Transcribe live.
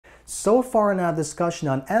So far in our discussion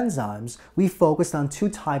on enzymes, we focused on two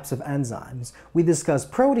types of enzymes. We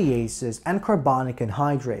discussed proteases and carbonic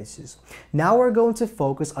anhydrases. Now we're going to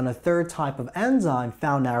focus on a third type of enzyme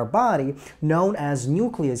found in our body known as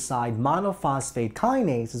nucleoside monophosphate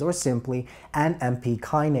kinases, or simply NMP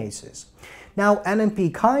kinases. Now,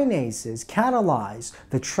 NMP kinases catalyze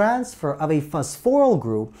the transfer of a phosphoryl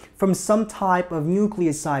group from some type of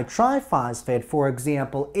nucleoside triphosphate, for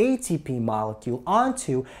example, ATP molecule,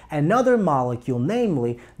 onto another molecule,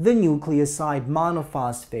 namely the nucleoside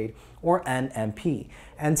monophosphate, or NMP.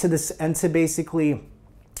 And to basically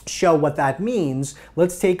show what that means,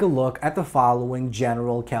 let's take a look at the following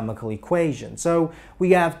general chemical equation. So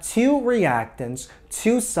we have two reactants,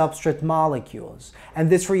 two substrate molecules, and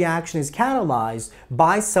this reaction is catalyzed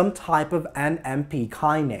by some type of NMP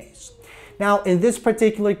kinase. Now, in this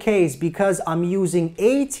particular case, because I'm using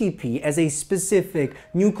ATP as a specific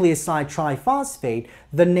nucleoside triphosphate,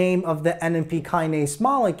 the name of the NMP kinase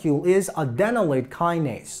molecule is adenylate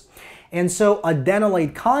kinase. And so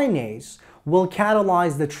adenylate kinase will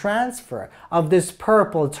catalyze the transfer of this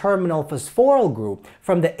purple terminal phosphoryl group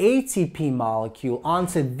from the ATP molecule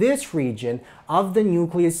onto this region of the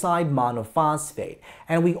nucleoside monophosphate.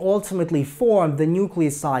 And we ultimately form the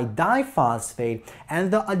nucleoside diphosphate and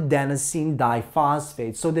the adenosine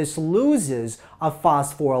diphosphate. So this loses a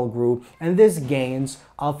phosphoryl group and this gains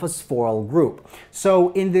a phosphoryl group.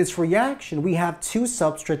 So in this reaction, we have two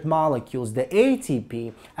substrate molecules, the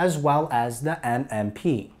ATP as well as the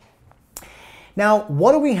NMP. Now,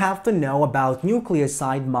 what do we have to know about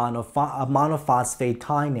nucleoside monophosphate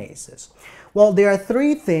kinases? Well, there are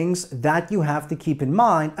three things that you have to keep in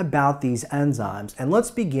mind about these enzymes, and let's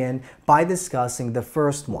begin by discussing the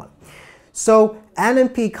first one. So,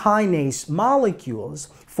 NMP kinase molecules,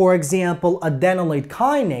 for example, adenylate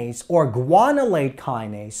kinase or guanylate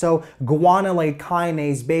kinase. So guanylate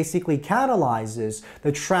kinase basically catalyzes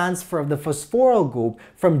the transfer of the phosphoryl group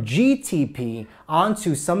from GTP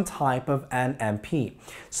onto some type of NMP.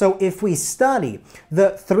 So if we study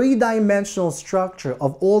the three-dimensional structure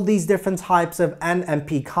of all these different types of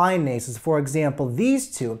NMP kinases, for example,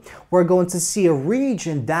 these two, we're going to see a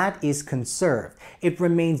region that is conserved. It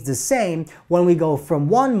remains the same when we go from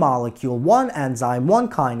one molecule, one enzyme, one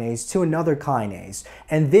kinase to another kinase.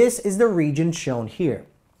 And this is the region shown here.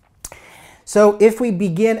 So if we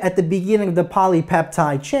begin at the beginning of the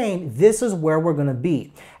polypeptide chain, this is where we're going to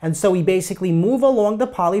be. And so we basically move along the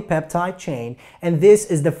polypeptide chain, and this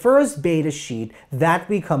is the first beta sheet that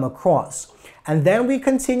we come across. And then we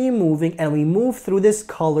continue moving and we move through this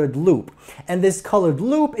colored loop. And this colored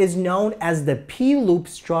loop is known as the P-loop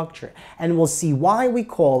structure. And we'll see why we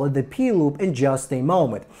call it the P-loop in just a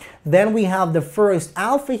moment. Then we have the first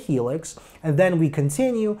alpha helix, and then we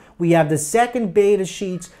continue. We have the second beta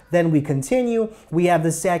sheets, then we continue. We have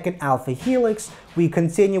the second alpha helix, we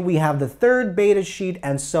continue. We have the third beta sheet,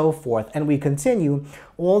 and so forth. And we continue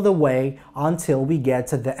all the way until we get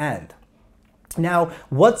to the end. Now,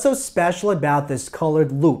 what's so special about this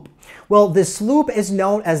colored loop? Well, this loop is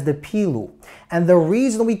known as the P-loop. And the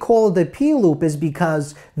reason we call it the P-loop is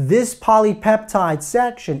because this polypeptide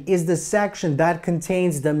section is the section that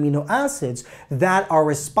contains the amino acids that are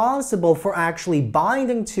responsible for actually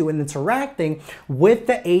binding to and interacting with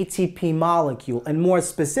the ATP molecule. And more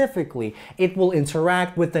specifically, it will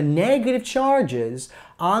interact with the negative charges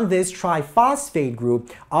on this triphosphate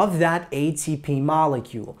group of that ATP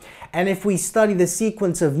molecule. And if we study the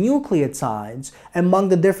sequence of nucleotides among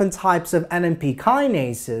the different types of NMP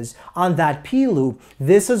kinases on that P-loop,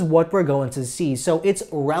 this is what we're going to see. So it's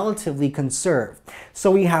relatively conserved.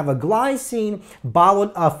 So we have a glycine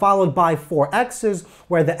followed by 4 X's,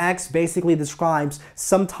 where the X basically describes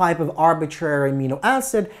some type of arbitrary amino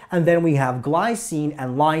acid, and then we have glycine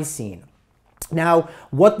and lysine. Now,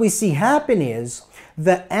 what we see happen is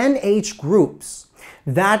the NH groups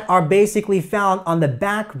that are basically found on the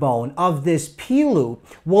backbone of this P-loop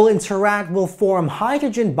will form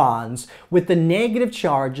hydrogen bonds with the negative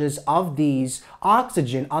charges of these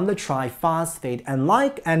oxygen on the triphosphate. And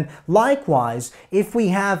likewise, if we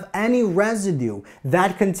have any residue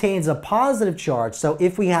that contains a positive charge, so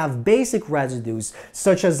if we have basic residues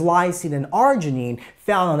such as lysine and arginine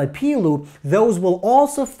found on a P-loop, those will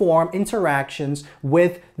also form interactions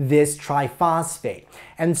with this triphosphate.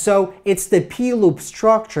 And so it's the P-loop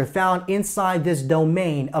structure found inside this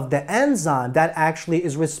domain of the enzyme that actually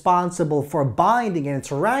is responsible for binding and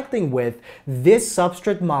interacting with this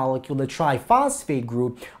substrate molecule, the triphosphate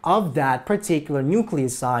group of that particular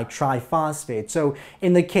nucleoside triphosphate. So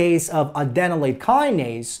in the case of adenylate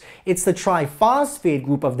kinase, it's the triphosphate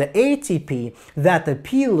group of the ATP that the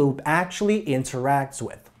P-loop actually interacts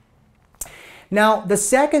with. Now, the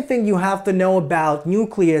second thing you have to know about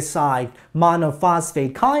nucleoside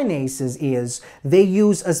monophosphate kinases is they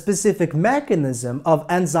use a specific mechanism of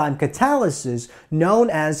enzyme catalysis known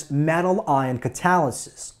as metal ion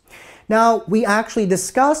catalysis. Now, we actually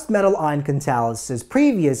discussed metal ion catalysis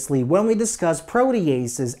previously when we discussed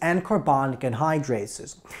proteases and carbonic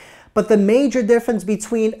anhydrases. But the major difference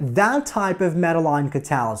between that type of metal ion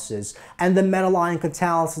catalysis and the metal ion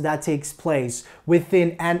catalysis that takes place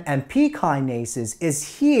within NMP kinases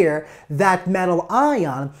is here that metal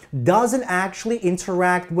ion doesn't actually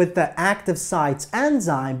interact with the active site's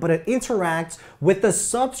enzyme, but it interacts with the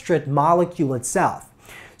substrate molecule itself.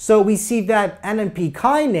 So we see that NMP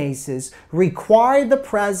kinases require the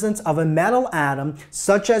presence of a metal atom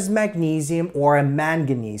such as magnesium or a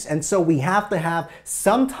manganese. And so we have to have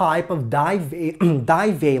some type of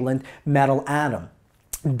divalent metal atom.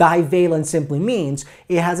 Divalent simply means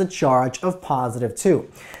it has a charge of +2.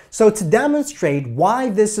 So to demonstrate why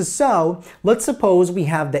this is so, let's suppose we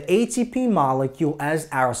have the ATP molecule as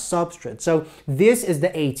our substrate. So this is the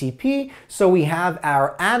ATP, so we have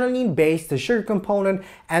our adenine base, the sugar component,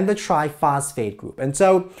 and the triphosphate group. And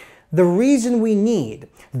so the reason we need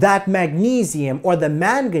that magnesium or the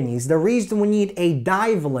manganese, the reason we need a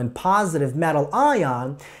divalent positive metal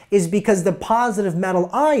ion is because the positive metal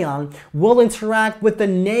ion will interact with the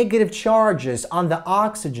negative charges on the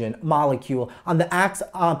oxygen molecule, on the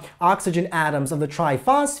oxygen atoms of the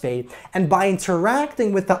triphosphate, and by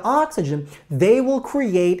interacting with the oxygen, they will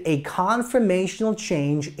create a conformational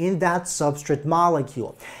change in that substrate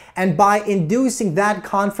molecule. And by inducing that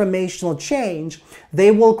conformational change,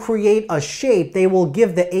 they will create a shape, they will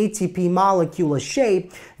give the ATP molecule a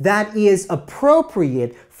shape that is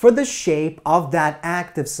appropriate for the shape of that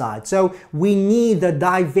active site. So we need the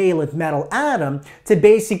divalent metal atom to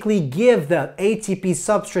basically give the ATP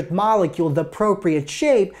substrate molecule the appropriate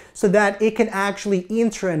shape so that it can actually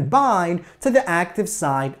enter and bind to the active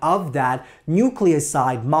site of that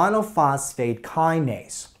nucleoside monophosphate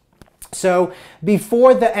kinase. So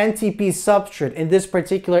before the NTP substrate, in this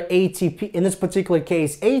particular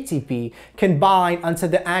case ATP, can bind onto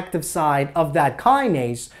the active site of that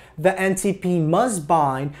kinase, the NTP must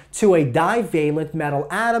bind to a divalent metal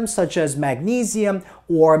atom such as magnesium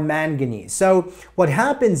or manganese. So what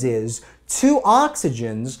happens is two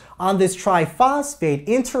oxygens on this triphosphate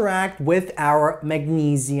interact with our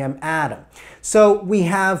magnesium atom. So we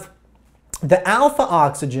have the alpha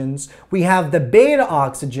oxygens, we have the beta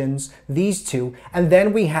oxygens, these two, and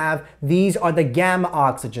then these are the gamma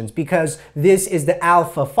oxygens because this is the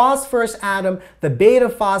alpha phosphorus atom, the beta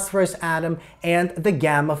phosphorus atom, and the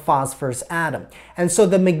gamma phosphorus atom. And so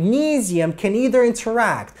the magnesium can either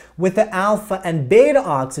interact with the alpha and beta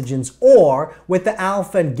oxygens or with the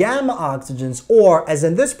alpha and gamma oxygens, or as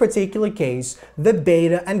in this particular case, the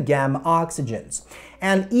beta and gamma oxygens.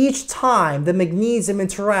 And each time the magnesium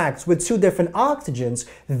interacts with two different oxygens,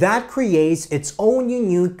 that creates its own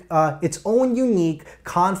unique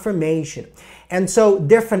conformation. And so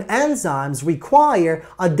different enzymes require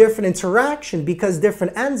a different interaction because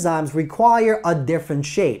different enzymes require a different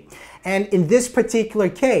shape. And in this particular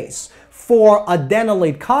case, for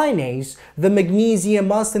adenylate kinase, the magnesium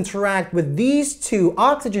must interact with these two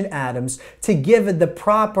oxygen atoms to give it the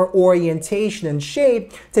proper orientation and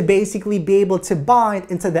shape to basically be able to bind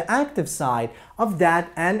into the active site of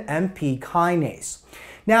that NMP kinase.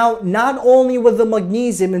 Now, not only will the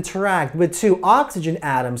magnesium interact with two oxygen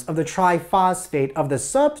atoms of the triphosphate of the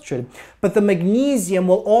substrate, but the magnesium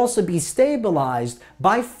will also be stabilized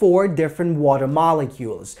by 4 different water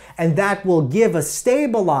molecules, and that will give a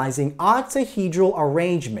stabilizing octahedral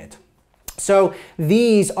arrangement. So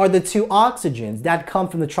these are the 2 oxygens that come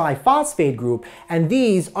from the triphosphate group, and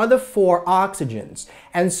these are the 4 oxygens.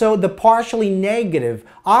 And so the partially negative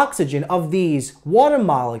oxygen of these water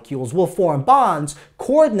molecules will form bonds,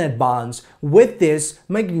 coordinate bonds, with this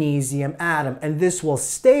magnesium atom. And this will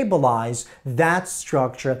stabilize that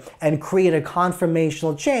structure and create a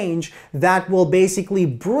conformational change that will basically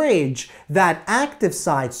bridge that active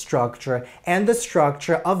site structure and the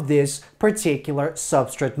structure of this particular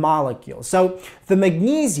substrate molecule. So the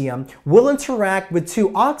magnesium will interact with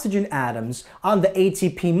 2 oxygen atoms on the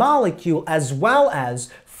ATP molecule as well as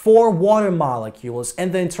 4 water molecules,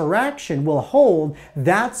 and the interaction will hold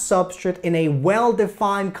that substrate in a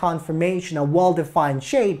well-defined conformation, a well-defined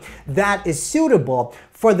shape that is suitable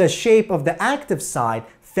for the shape of the active site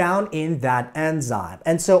found in that enzyme.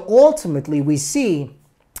 And so ultimately we see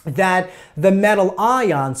that the metal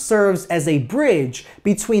ion serves as a bridge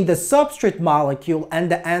between the substrate molecule and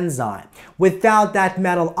the enzyme. Without that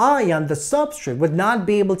metal ion, the substrate would not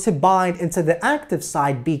be able to bind into the active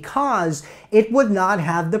site because it would not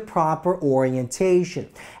have the proper orientation.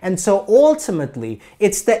 And so ultimately,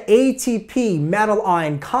 it's the ATP metal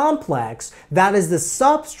ion complex that is the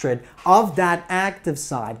substrate of that active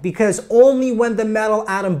side, because only when the metal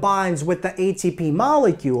atom binds with the ATP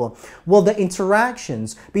molecule will the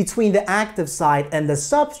interactions between the active side and the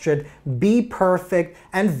substrate be perfect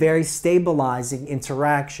and very stabilizing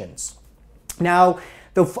interactions. Now,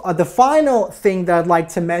 the final thing that I'd like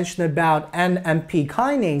to mention about NMP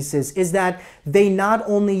kinases is that they not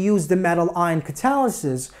only use the metal ion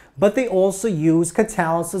catalysis, but they also use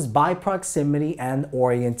catalysis by proximity and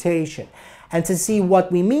orientation. And to see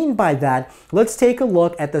what we mean by that, let's take a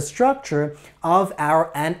look at the structure of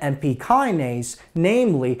our NMP kinase,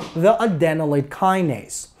 namely the adenylate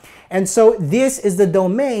kinase. And so this is the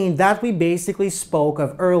domain that we basically spoke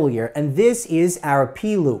of earlier, and this is our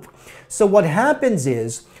P loop. So what happens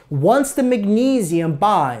is, once the magnesium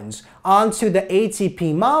binds onto the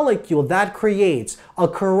ATP molecule, that creates a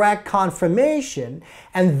correct conformation,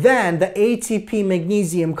 and then the ATP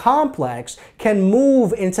magnesium complex can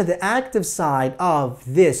move into the active side of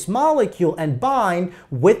this molecule and bind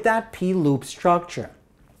with that P loop structure.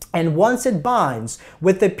 And once it binds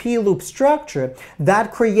with the P loop structure,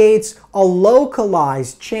 that creates a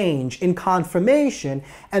localized change in conformation,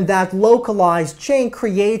 and that localized change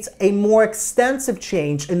creates a more extensive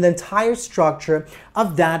change in the entire structure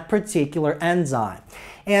of that particular enzyme.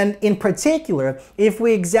 And in particular, if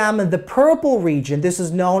we examine the purple region, this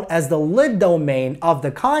is known as the lid domain of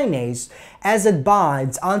the kinase. As it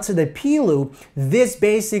binds onto the P loop, this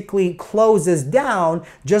basically closes down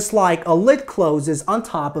just like a lid closes on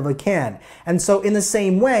top of a can. And so in the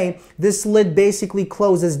same way, this lid basically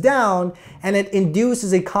closes down and it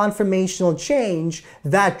induces a conformational change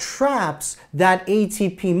that traps that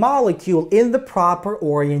ATP molecule in the proper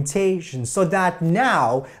orientation, so that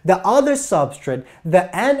now the other substrate, the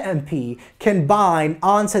NMP, can bind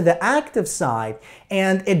onto the active side,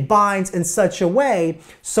 and it binds in such a way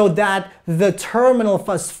so that the terminal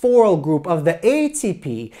phosphoryl group of the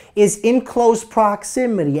ATP is in close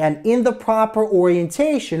proximity and in the proper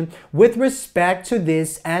orientation with respect to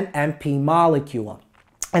this NMP molecule.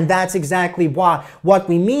 And that's exactly what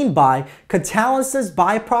we mean by catalysis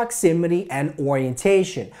by proximity and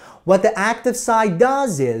orientation. What the active side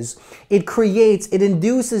does is it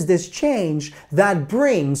induces this change that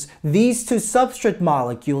brings these two substrate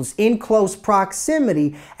molecules in close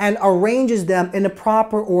proximity and arranges them in a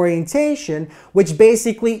proper orientation, which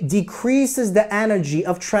basically decreases the energy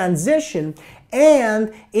of transition,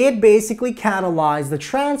 and it basically catalyzes the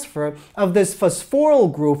transfer of this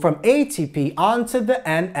phosphoryl group from ATP onto the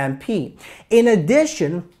NMP. In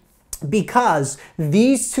addition, because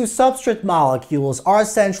these two substrate molecules are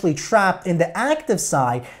essentially trapped in the active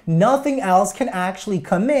side, nothing else can actually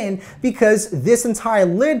come in because this entire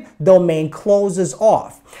lid domain closes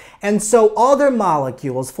off. And so other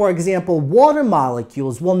molecules, for example, water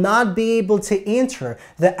molecules, will not be able to enter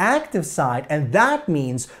the active side, and that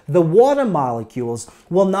means the water molecules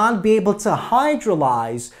will not be able to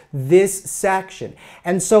hydrolyze this section.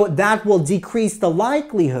 And so that will decrease the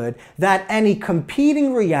likelihood that any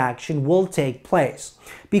competing reaction will take place.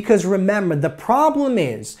 Because remember, the problem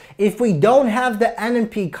is, if we don't have the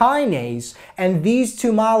NMP kinase and these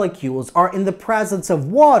two molecules are in the presence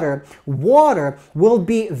of water, water will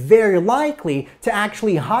be very likely to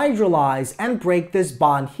actually hydrolyze and break this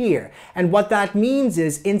bond here. And what that means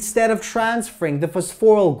is, instead of transferring the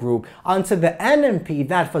phosphoryl group onto the NMP,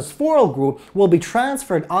 that phosphoryl group will be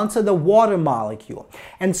transferred onto the water molecule.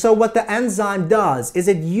 And so what the enzyme does is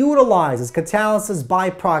it utilizes catalysis by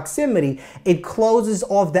proximity. It closes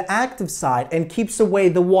off the active side and keeps away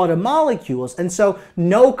the water molecules, and so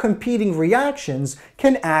no competing reactions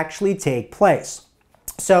can actually take place.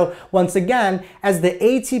 So once again, as the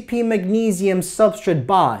ATP magnesium substrate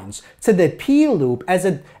binds to the P loop, as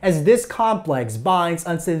this complex binds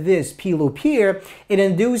onto this P loop here, it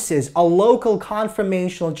induces a local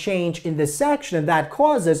conformational change in this section, and that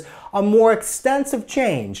causes a more extensive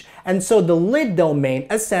change. And so the lid domain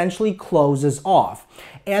essentially closes off.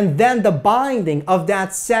 And then the binding of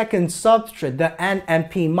that second substrate, the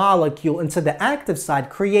NMP molecule, into the active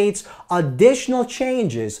side creates additional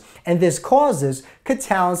changes, and this causes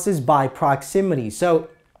catalysis by proximity. So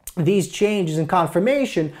these changes in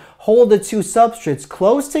conformation hold the two substrates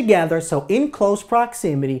close together, so in close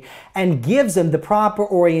proximity, and gives them the proper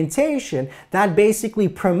orientation that basically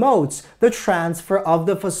promotes the transfer of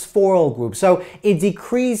the phosphoryl group. So it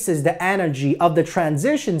decreases the energy of the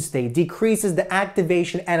transition state, decreases the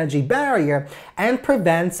activation energy barrier, and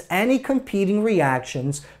prevents any competing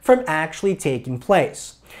reactions from actually taking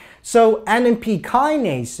place. So NMP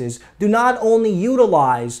kinases do not only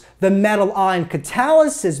utilize the metal ion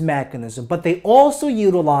catalysis mechanism, but they also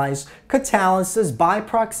utilize catalysis by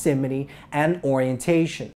proximity and orientation.